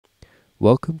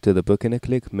Welcome to the Book in a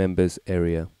Click members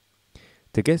area.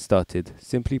 To get started,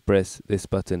 simply press this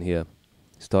button here,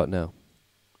 Start Now.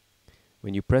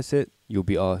 When you press it, you'll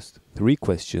be asked 3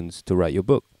 questions to write your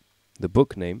book. The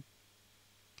book name,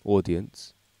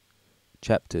 audience,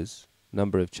 chapters,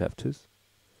 number of chapters,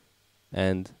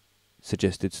 and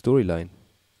suggested storyline.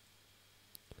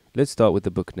 Let's start with the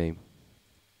book name.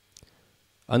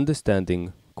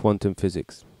 Understanding Quantum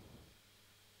Physics.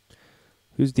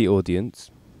 Who's the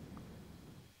audience?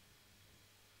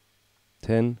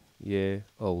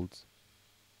 10-year-olds.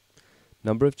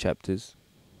 Number of chapters,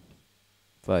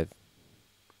 5.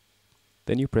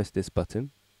 Then you press this button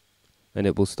and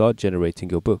it will start generating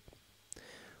your book.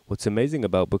 What's amazing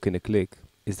about Book in a Click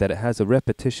is that it has a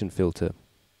repetition filter.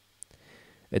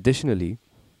 Additionally,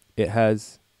 it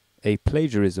has a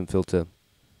plagiarism filter.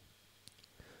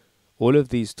 All of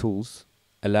these tools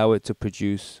allow it to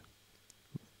produce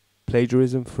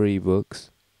plagiarism-free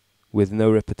books with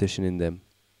no repetition in them.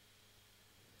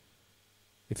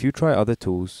 If you try other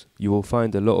tools, you will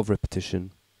find a lot of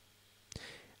repetition,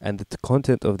 and the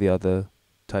content of the other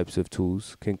types of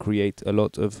tools can create a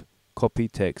lot of copy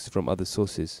text from other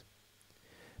sources.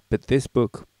 But this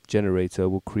book generator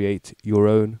will create your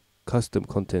own custom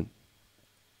content.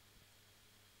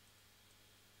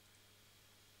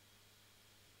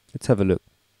 Let's have a look.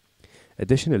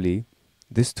 Additionally,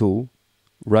 this tool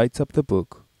writes up the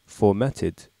book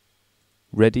formatted,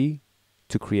 ready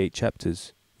to create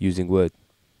chapters using Word.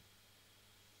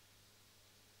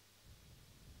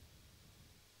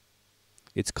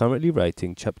 It's currently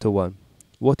writing Chapter 1,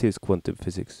 What is Quantum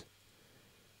Physics?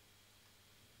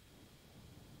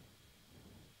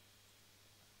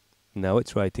 Now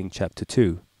it's writing Chapter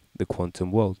 2, The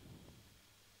Quantum World.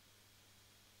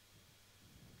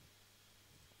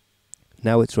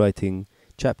 Now it's writing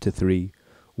Chapter 3,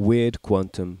 Weird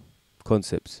Quantum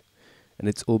Concepts, and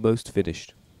it's almost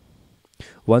finished.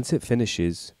 Once it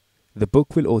finishes, the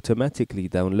book will automatically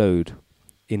download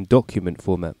in document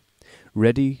format,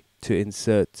 ready to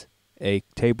insert a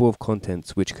table of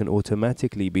contents which can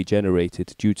automatically be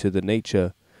generated due to the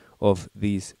nature of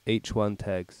these H1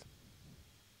 tags.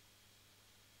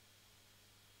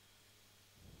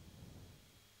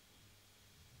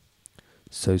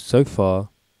 So far,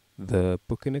 the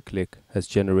Book in a Click has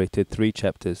generated 3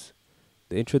 chapters.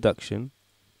 The introduction,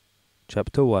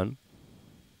 Chapter 1,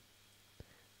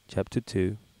 Chapter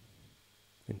 2,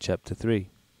 and Chapter 3.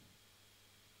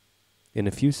 In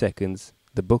a few seconds,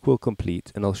 the book will complete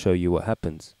and I'll show you what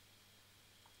happens.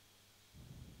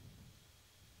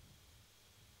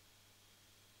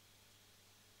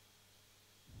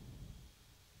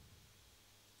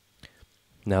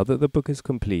 Now that the book is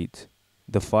complete,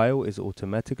 the file is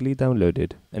automatically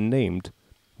downloaded and named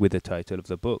with the title of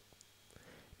the book.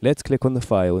 Let's click on the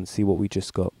file and see what we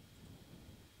just got.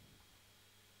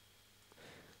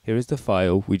 Here is the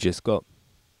file we just got.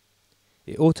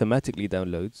 It automatically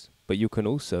downloads, but you can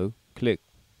also click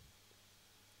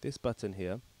this button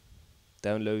here,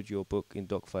 download your book in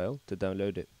doc file, to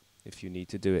download it if you need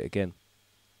to do it again.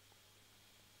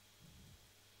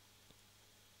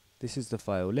 This is the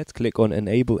file. Let's click on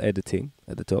Enable Editing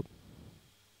at the top.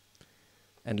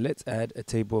 And let's add a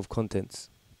table of contents.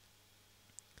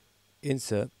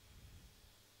 Insert.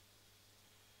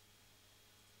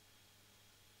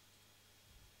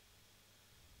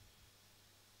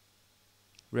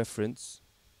 Reference.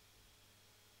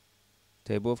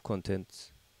 Table of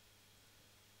contents.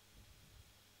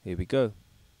 Here we go.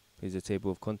 Here's a table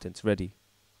of contents ready.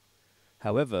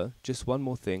 However, just one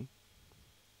more thing.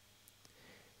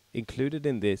 Included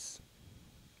in this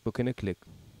Book in a Click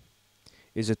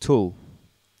is a tool.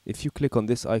 If you click on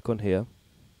this icon here,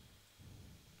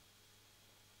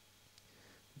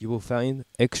 you will find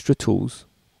extra tools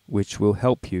which will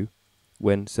help you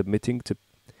when submitting to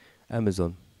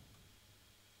Amazon.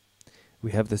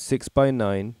 We have the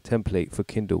 6x9 template for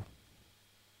Kindle.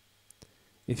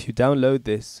 If you download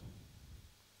this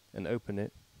and open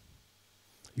it,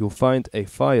 you'll find a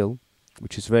file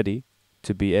which is ready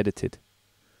to be edited,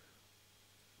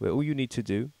 where all you need to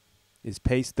do is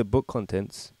paste the book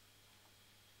contents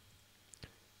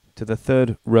to the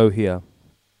 3rd row here.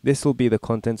 This will be the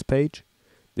contents page,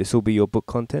 this will be your book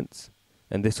contents,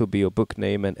 and this will be your book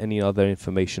name and any other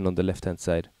information on the left hand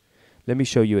side. Let me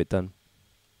show you it done.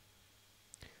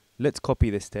 Let's copy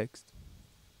this text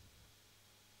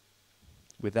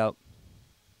without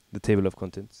the table of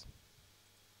contents.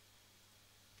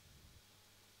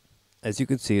 As you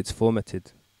can see, it's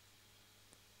formatted.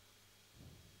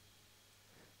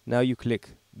 Now you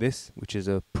click this, which is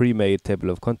a pre-made table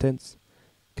of contents.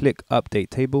 Click Update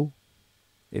Table.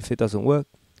 If it doesn't work,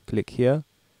 click here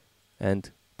and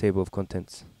Table of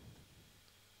Contents.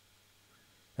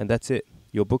 And that's it.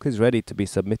 Your book is ready to be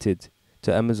submitted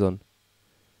to Amazon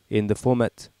in the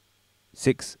format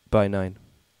 6x9.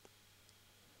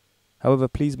 However,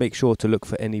 please make sure to look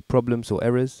for any problems or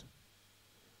errors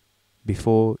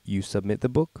before you submit the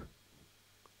book.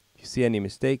 If you see any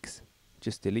mistakes,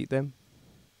 just delete them.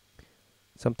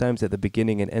 Sometimes at the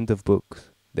beginning and end of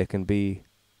books, there can be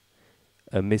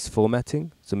a misformatting,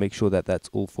 so make sure that that's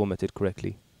all formatted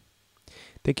correctly.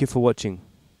 Thank you for watching.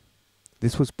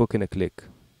 This was Book in a Click,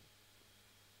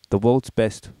 the world's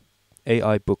best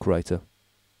AI book writer.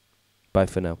 Bye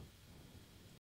for now.